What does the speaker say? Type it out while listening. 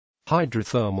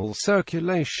Hydrothermal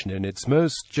circulation in its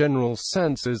most general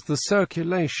sense is the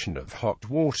circulation of hot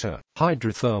water.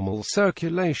 Hydrothermal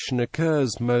circulation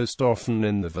occurs most often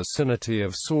in the vicinity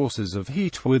of sources of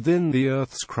heat within the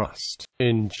Earth's crust.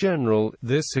 In general,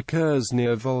 this occurs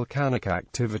near volcanic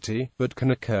activity, but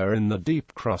can occur in the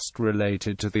deep crust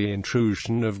related to the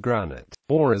intrusion of granite,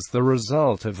 or as the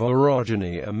result of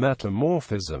orogeny or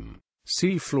metamorphism.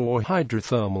 Seafloor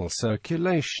hydrothermal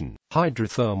circulation.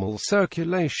 Hydrothermal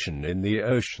circulation in the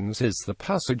oceans is the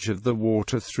passage of the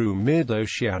water through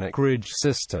mid-oceanic ridge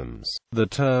systems. The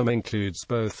term includes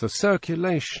both the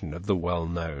circulation of the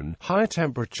well-known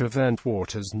high-temperature vent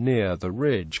waters near the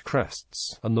ridge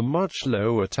crests, and the much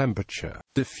lower temperature,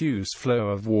 diffuse flow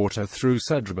of water through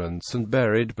sediments and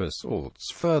buried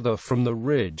basalts further from the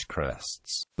ridge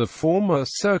crests. The former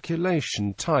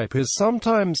circulation type is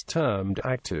sometimes termed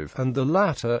active and the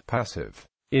latter passive.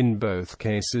 In both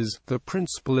cases, the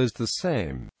principle is the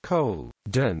same. Cold,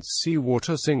 dense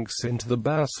seawater sinks into the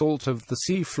basalt of the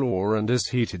seafloor and is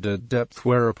heated at depth,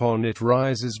 whereupon it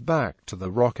rises back to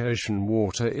the rock-ocean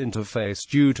water interface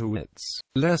due to its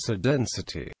lesser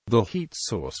density. The heat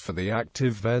source for the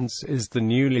active vents is the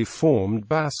newly formed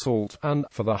basalt, and,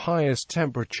 for the highest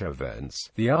temperature vents,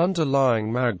 the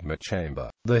underlying magma chamber.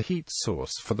 The heat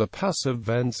source for the passive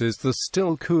vents is the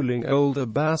still cooling older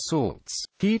basalts.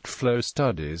 Heat flow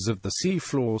studies of the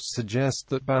seafloor suggest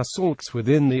that basalts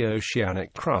within the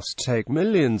oceanic crust take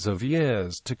millions of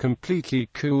years to completely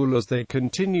cool as they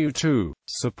continue to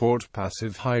support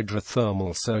passive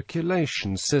hydrothermal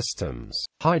circulation systems.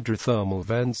 Hydrothermal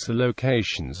vents are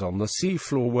locations on the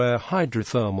seafloor where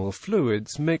hydrothermal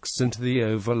fluids mix into the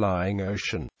overlying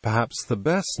ocean. Perhaps the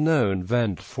best-known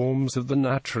vent forms of the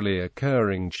naturally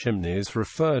occurring chimneys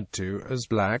referred to as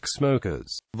black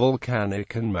smokers,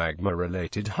 volcanic and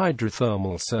magma-related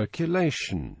hydrothermal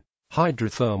circulation.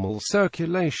 Hydrothermal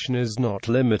circulation is not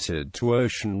limited to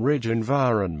ocean ridge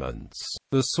environments.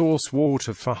 The source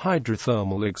water for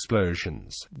hydrothermal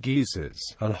explosions, geysers,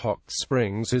 and hot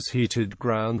springs is heated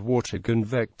groundwater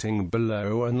convecting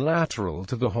below and lateral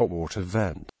to the hot water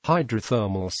vent.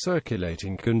 Hydrothermal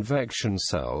circulating convection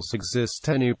cells exist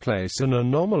any place an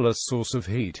anomalous source of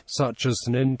heat, such as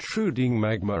an intruding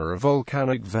magma or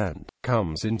volcanic vent,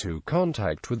 comes into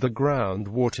contact with the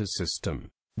groundwater system.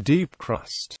 Deep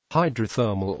crust.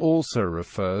 Hydrothermal also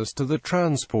refers to the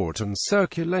transport and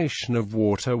circulation of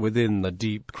water within the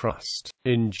deep crust,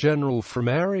 in general from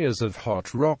areas of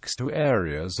hot rocks to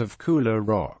areas of cooler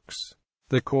rocks.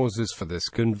 The causes for this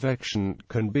convection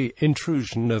can be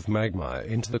intrusion of magma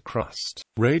into the crust,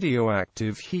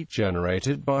 radioactive heat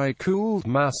generated by cooled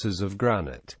masses of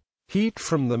granite, heat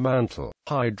from the mantle,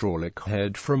 hydraulic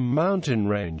head from mountain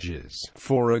ranges,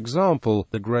 for example,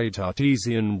 the Great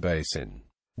Artesian Basin.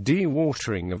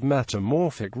 Dewatering of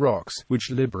metamorphic rocks,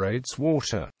 which liberates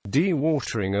water.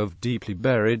 Dewatering of deeply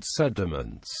buried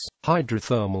sediments.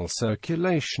 Hydrothermal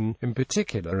circulation, in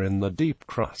particular in the deep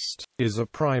crust, is a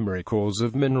primary cause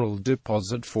of mineral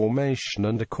deposit formation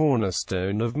and a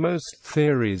cornerstone of most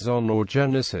theories on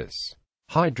orogenesis.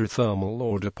 Hydrothermal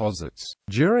ore deposits.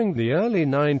 During the early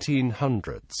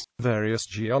 1900s, various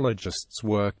geologists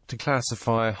worked to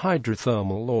classify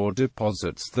hydrothermal ore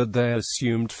deposits that they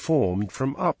assumed formed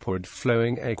from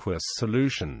upward-flowing aqueous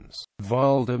solutions.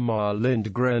 Valdemar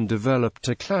Lindgren developed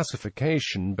a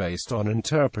classification based on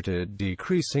interpreted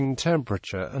decreasing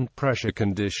temperature and pressure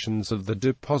conditions of the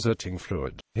depositing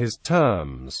fluid. His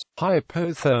terms,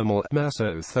 hypothermal,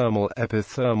 mesothermal,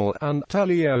 epithermal, and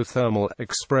teleothermal,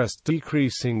 expressed decreasing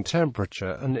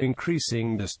temperature and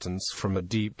increasing distance from a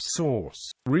deep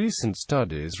source. Recent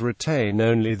studies retain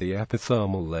only the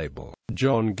epithermal label.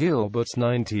 John Gilbert's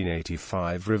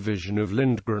 1985 revision of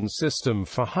Lindgren's system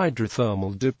for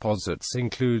hydrothermal deposits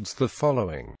includes the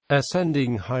following: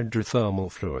 ascending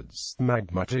hydrothermal fluids,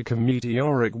 magmatic and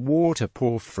meteoric water,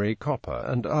 porphyry, copper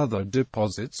and other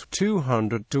deposits,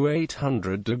 200 to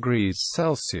 800 degrees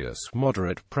Celsius,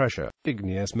 moderate pressure,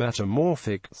 igneous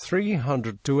metamorphic,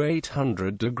 300 to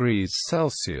 800 degrees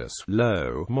Celsius,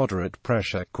 low, moderate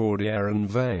pressure, Cordilleran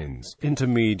veins,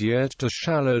 intermediate to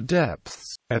shallow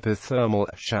depths, epithermal,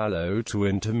 shallow to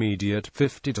intermediate,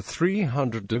 50 to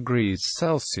 300 degrees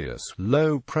Celsius,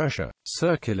 low pressure,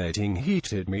 circulating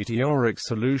heated meteoric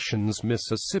solutions,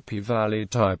 Mississippi Valley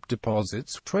type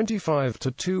deposits, 25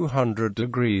 to 200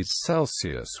 degrees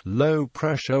Celsius, low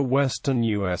pressure, western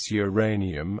U.S.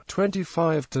 uranium,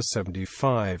 25 to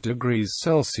 75 degrees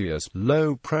Celsius,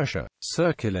 low pressure,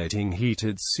 circulating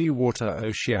heated seawater,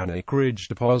 oceanic ridge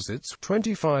deposits,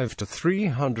 25 to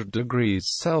 300 degrees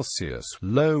Celsius,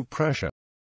 low pressure,